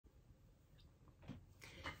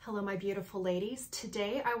Hello, my beautiful ladies.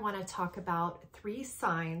 Today I want to talk about 3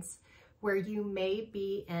 signs where you may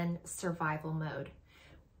be in survival mode.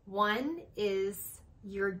 One is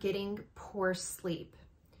you're getting poor sleep.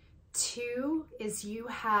 2 is you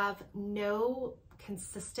have no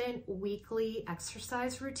consistent weekly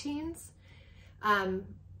exercise routines.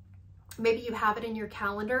 Maybe you have it in your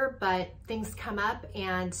calendar, but things come up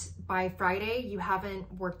and by Friday you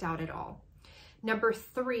haven't worked out at all. Number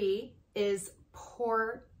 3 is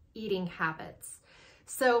poor eating habits.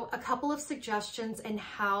 So a couple of suggestions in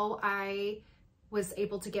how I was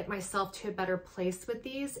able to get myself to a better place with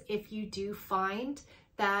these. If you do find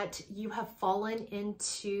that you have fallen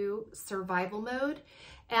into survival mode,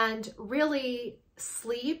 and really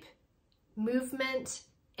sleep, movement,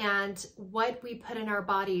 and what we put in our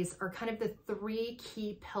bodies are kind of the 3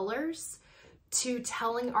 key pillars to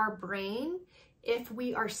telling our brain if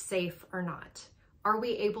we are safe or not. Are we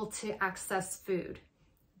able to access food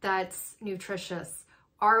that's nutritious?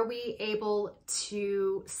 Are we able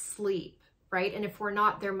to sleep, right? And if we're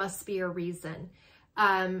not, there must be a reason.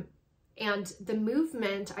 And the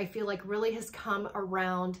movement, I feel like, really has come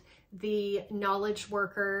around the knowledge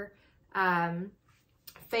worker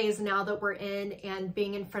phase now that we're in, and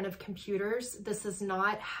being in front of computers. This is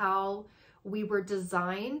not how we were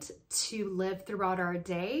designed to live throughout our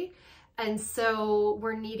day. And so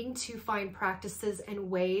we're needing to find practices and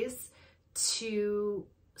ways to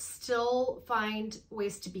still find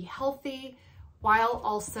ways to be healthy while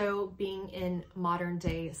also being in modern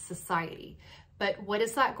day society. But what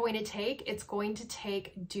is that going to take? It's going to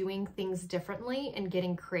take doing things differently and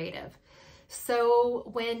getting creative. So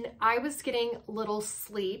when I was getting little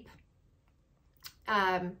sleep,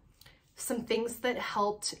 some things that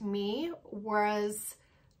helped me was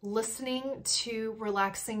listening to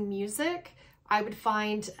relaxing music. I would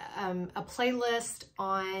find a playlist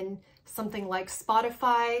on something like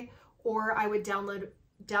Spotify, or I would download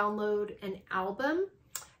an album.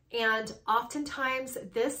 And oftentimes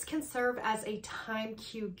this can serve as a time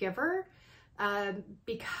cue giver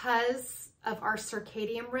because of our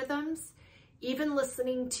circadian rhythms. Even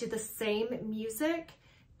listening to the same music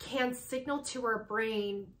can signal to our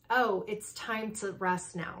brain, oh, it's time to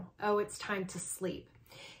rest now. Oh, it's time to sleep.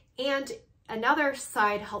 And another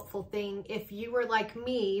side helpful thing, if you were like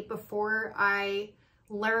me before I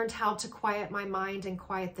learned how to quiet my mind and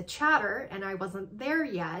quiet the chatter, and I wasn't there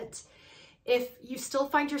yet, if you still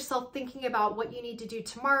find yourself thinking about what you need to do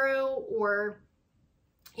tomorrow, or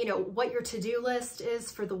what your to-do list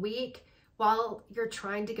is for the week while you're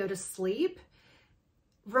trying to go to sleep,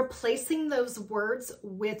 replacing those words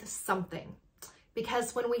with something.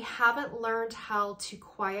 Because when we haven't learned how to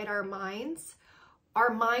quiet our minds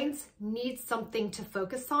need something to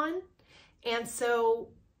focus on. And so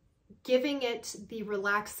giving it the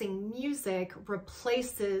relaxing music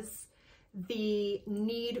replaces the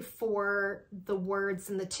need for the words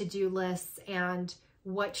and the to-do lists and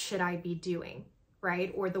what should I be doing,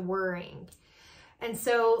 right? Or the worrying. And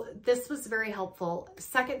so this was very helpful.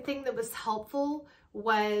 Second thing that was helpful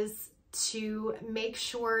was to make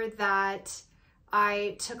sure that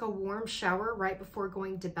I took a warm shower right before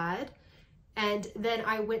going to bed, and then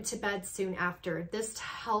I went to bed soon after. This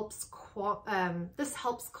helps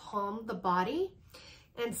calm the body.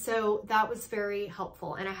 And so that was very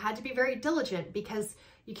helpful. And I had to be very diligent, because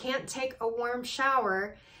you can't take a warm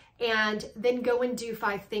shower and then go and do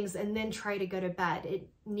 5 things and then try to go to bed. It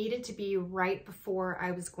needed to be right before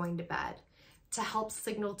I was going to bed to help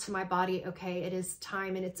signal to my body, okay, it is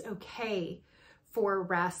time and it's okay for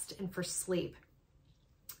rest and for sleep.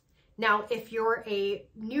 Now, if you're a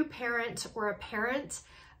new parent or a parent,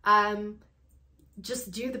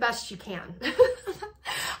 just do the best you can.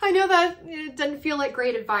 I know that it doesn't feel like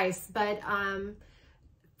great advice, but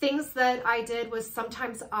things that I did was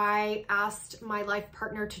sometimes I asked my life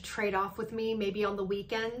partner to trade off with me, maybe on the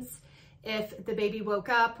weekends, if the baby woke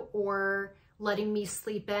up, or letting me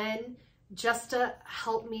sleep in, just to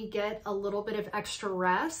help me get a little bit of extra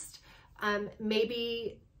rest.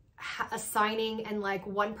 Maybe assigning, and like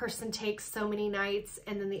one person takes so many nights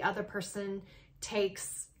and then the other person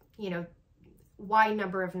takes, Y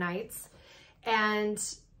number of nights, and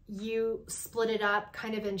you split it up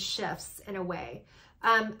kind of in shifts in a way.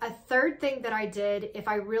 A third thing that I did, if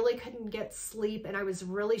I really couldn't get sleep and I was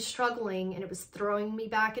really struggling and it was throwing me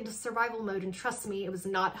back into survival mode, and trust me, it was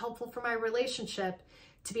not helpful for my relationship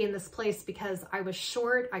to be in this place, because I was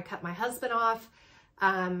short, I cut my husband off,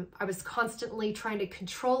 I was constantly trying to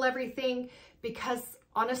control everything, because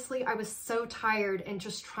honestly, I was so tired and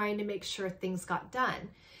just trying to make sure things got done.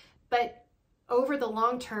 But over the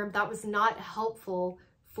long term, that was not helpful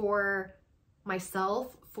for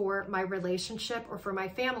myself, for my relationship or for my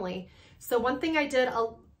family. So one thing I did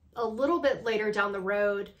a little bit later down the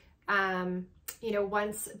road, you know,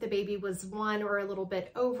 once the baby was 1 or a little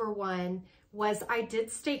bit over 1, was I did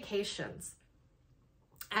staycations.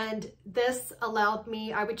 And this allowed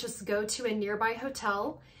me, I would just go to a nearby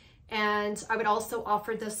hotel, and I would also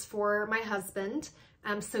offer this for my husband,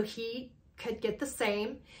 so he could get the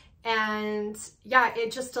same. And yeah,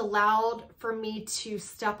 it just allowed for me to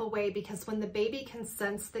step away, because when the baby can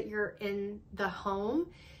sense that you're in the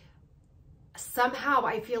home, somehow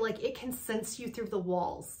I feel like it can sense you through the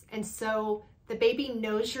walls. And so the baby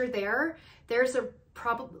knows you're there. There's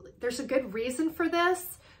a good reason for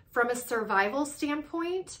this from a survival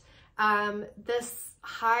standpoint. This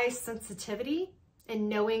high sensitivity and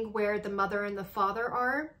knowing where the mother and the father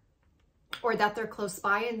are, or that they're close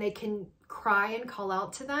by and they can cry and call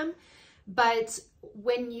out to them. But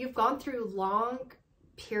when you've gone through long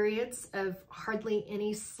periods of hardly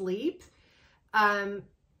any sleep,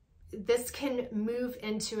 this can move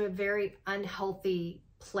into a very unhealthy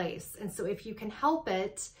place. And so if you can help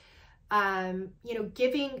it, you know,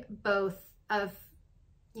 giving both of,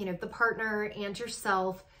 you know, the partner and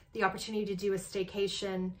yourself the opportunity to do a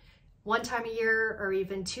staycation 1 time a year or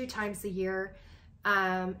even 2 times a year.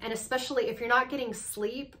 And especially if you're not getting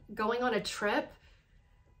sleep, going on a trip,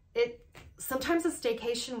 sometimes a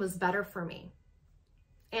staycation was better for me.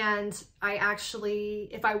 And I actually,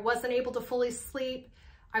 if I wasn't able to fully sleep,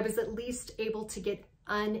 I was at least able to get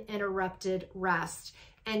uninterrupted rest.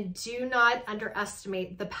 And do not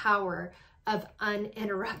underestimate the power of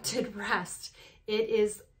uninterrupted rest. It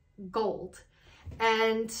is gold.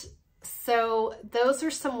 And so those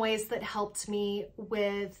are some ways that helped me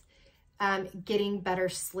with getting better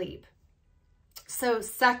sleep. So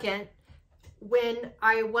second, when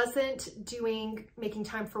I wasn't making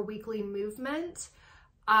time for weekly movement,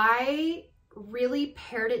 I really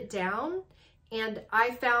pared it down, and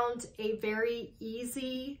I found a very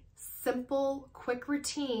easy, simple, quick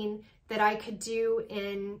routine that I could do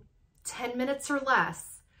in 10 minutes or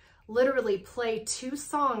less. Literally play 2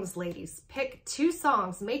 songs, ladies. Pick 2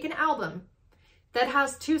 songs, make an album that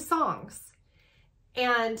has 2 songs,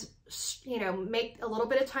 and, you know, make a little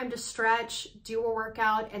bit of time to stretch, do a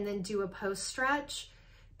workout, and then do a post stretch.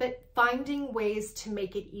 But finding ways to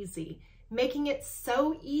make it easy, making it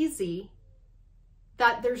so easy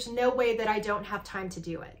that there's no way that I don't have time to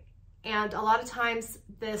do it. And a lot of times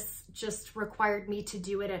this just required me to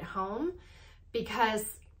do it at home,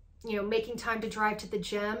 because, you know, making time to drive to the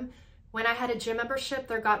gym, when I had a gym membership,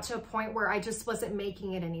 there got to a point where I just wasn't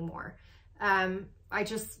making it anymore. I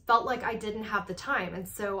just felt like I didn't have the time, and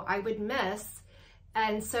so I would miss.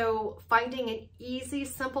 And so finding an easy,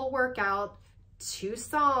 simple workout, 2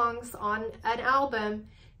 songs on an album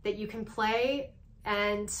that you can play,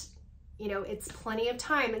 and, you know, it's plenty of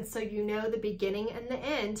time. And so you know the beginning and the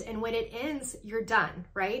end, and when it ends, you're done,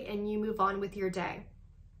 right? And you move on with your day.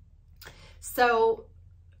 So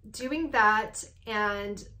doing that,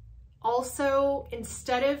 and also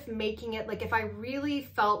instead of making it like, if I really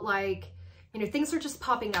felt like, you know, things are just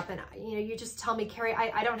popping up and, you know, you just tell me, Carrie,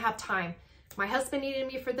 I don't have time. My husband needed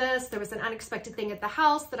me for this. There was an unexpected thing at the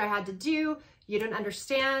house that I had to do. You don't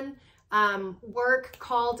understand. Work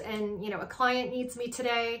called and, you know, a client needs me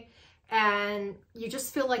today. And you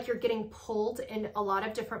just feel like you're getting pulled in a lot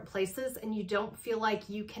of different places, and you don't feel like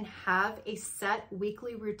you can have a set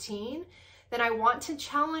weekly routine. Then I want to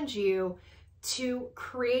challenge you to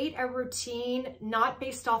create a routine, not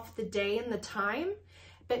based off the day and the time,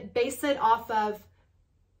 but base it off of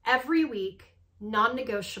every week,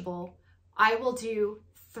 non-negotiable. I will do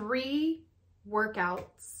 3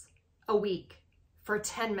 workouts a week for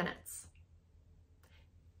 10 minutes.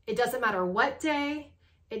 It doesn't matter what day,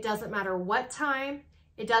 it doesn't matter what time,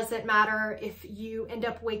 it doesn't matter if you end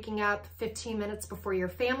up waking up 15 minutes before your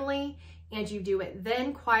family and you do it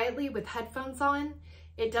then quietly with headphones on.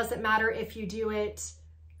 It doesn't matter if you do it,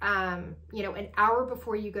 you know, an hour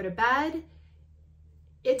before you go to bed.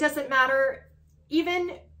 It doesn't matter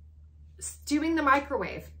even doing the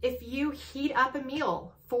microwave. If you heat up a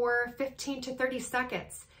meal for 15 to 30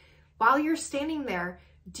 seconds, while you're standing there,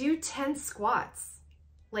 do 10 squats,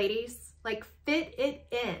 ladies. Like, fit it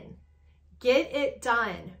in, get it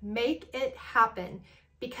done, make it happen,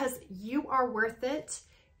 because you are worth it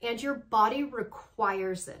and your body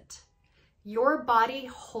requires it. Your body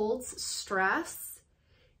holds stress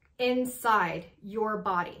inside your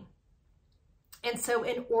body. And so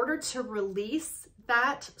in order to release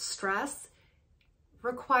that stress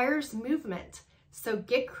requires movement. So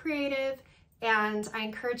get creative, and I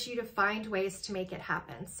encourage you to find ways to make it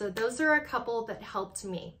happen. So those are a couple that helped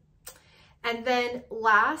me. And then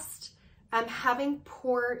last, having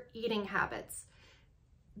poor eating habits.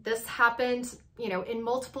 This happened, in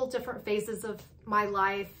multiple different phases of my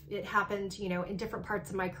life. It happened, in different parts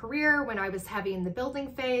of my career when I was heavy in the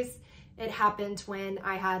building phase. It happened when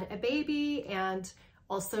I had a baby, and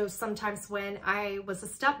also sometimes when I was a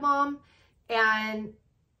stepmom, and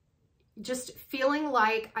just feeling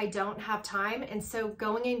like I don't have time. And so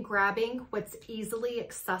going and grabbing what's easily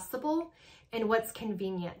accessible and what's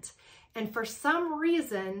convenient. And for some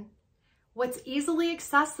reason, what's easily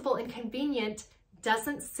accessible and convenient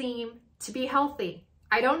doesn't seem to be healthy.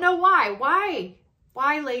 I don't know why.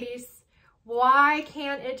 Why, ladies? Why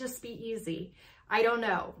can't it just be easy? I don't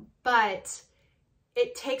know, but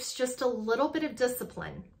it takes just a little bit of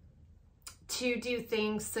discipline to do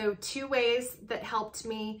things. So 2 ways that helped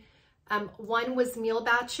me. One was meal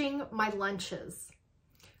batching my lunches.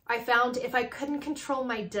 I found if I couldn't control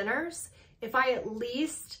my dinners, if I at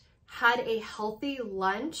least had a healthy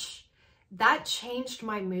lunch, that changed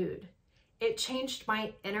my mood. It changed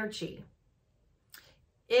my energy.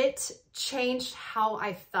 It changed how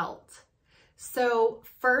I felt. So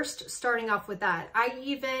first, starting off with that,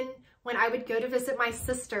 when I would go to visit my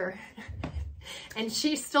sister, and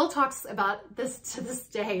she still talks about this to this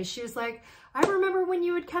day, she was like, I remember when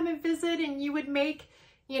you would come and visit and you would make,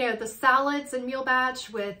 the salads and meal batch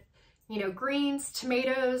with, greens,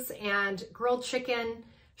 tomatoes, and grilled chicken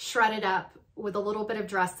shredded up with a little bit of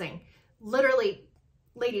dressing. Literally,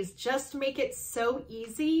 ladies, just make it so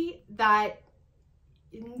easy that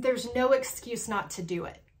there's no excuse not to do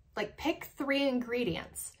it. Like, pick 3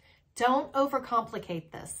 ingredients. Don't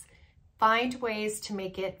overcomplicate this. Find ways to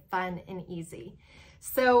make it fun and easy.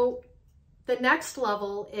 So the next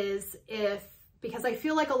level is because I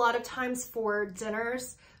feel like a lot of times for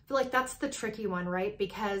dinners, I feel like that's the tricky one, right?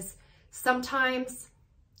 Because sometimes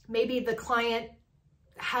maybe the client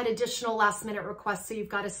had additional last minute requests, so you've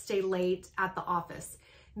got to stay late at the office.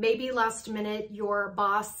 Maybe last minute your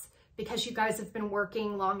boss, because you guys have been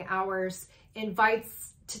working long hours,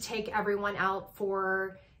 invites to take everyone out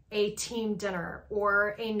for a team dinner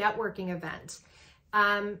or a networking event.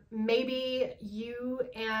 Maybe you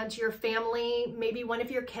and your family, maybe one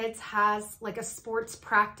of your kids has like a sports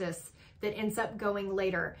practice that ends up going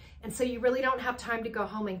later. And so you really don't have time to go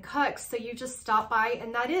home and cook. So you just stop by,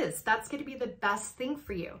 and that's going to be the best thing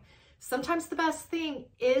for you. Sometimes the best thing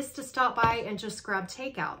is to stop by and just grab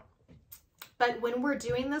takeout. But when we're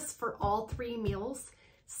doing this for all 3 meals,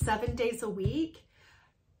 7 days a week,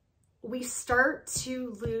 we start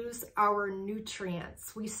to lose our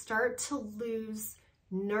nutrients. We start to lose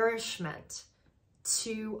nourishment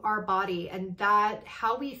to our body, and that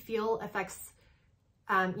how we feel affects,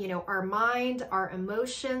 our mind, our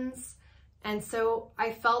emotions. And so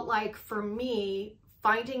I felt like for me,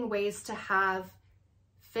 finding ways to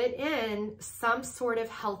fit in some sort of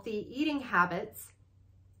healthy eating habits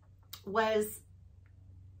was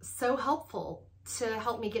so helpful to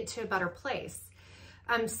help me get to a better place.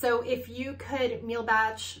 So if you could meal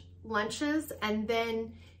batch lunches, and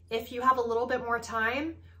then if you have a little bit more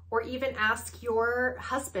time, or even ask your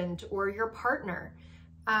husband or your partner,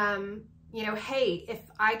 hey, if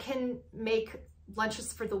I can make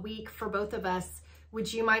lunches for the week for both of us,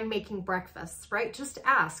 would you mind making breakfast, right? Just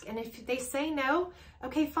ask. And if they say no,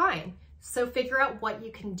 okay, fine. So figure out what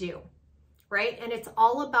you can do, right? And it's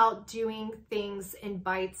all about doing things in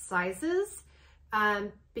bite sizes.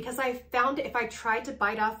 Because I found if I tried to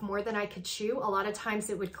bite off more than I could chew, a lot of times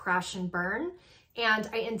it would crash and burn. And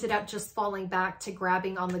I ended up just falling back to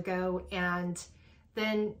grabbing on the go, and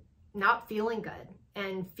then not feeling good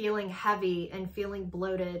and feeling heavy and feeling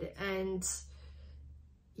bloated. And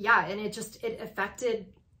yeah, and it affected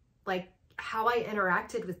like how I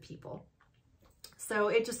interacted with people. So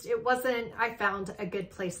it wasn't, I found, a good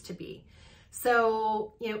place to be.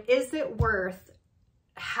 So, is it worth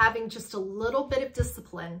having just a little bit of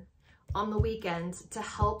discipline on the weekend to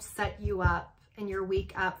help set you up and your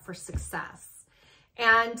week up for success?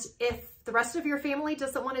 And if the rest of your family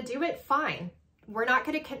doesn't want to do it, fine. We're not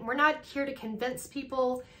here to convince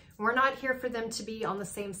people. We're not here for them to be on the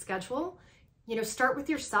same schedule. Start with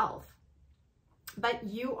yourself. But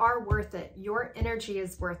you are worth it. Your energy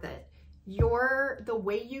is worth it. The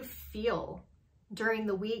way you feel during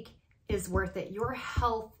the week is worth it. Your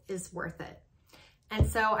health is worth it. And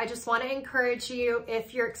so I just want to encourage you,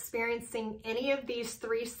 if you're experiencing any of these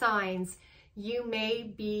 3 signs, you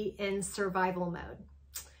may be in survival mode.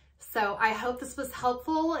 So I hope this was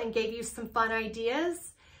helpful and gave you some fun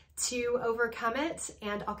ideas to overcome it,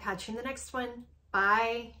 and I'll catch you in the next one.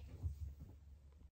 Bye.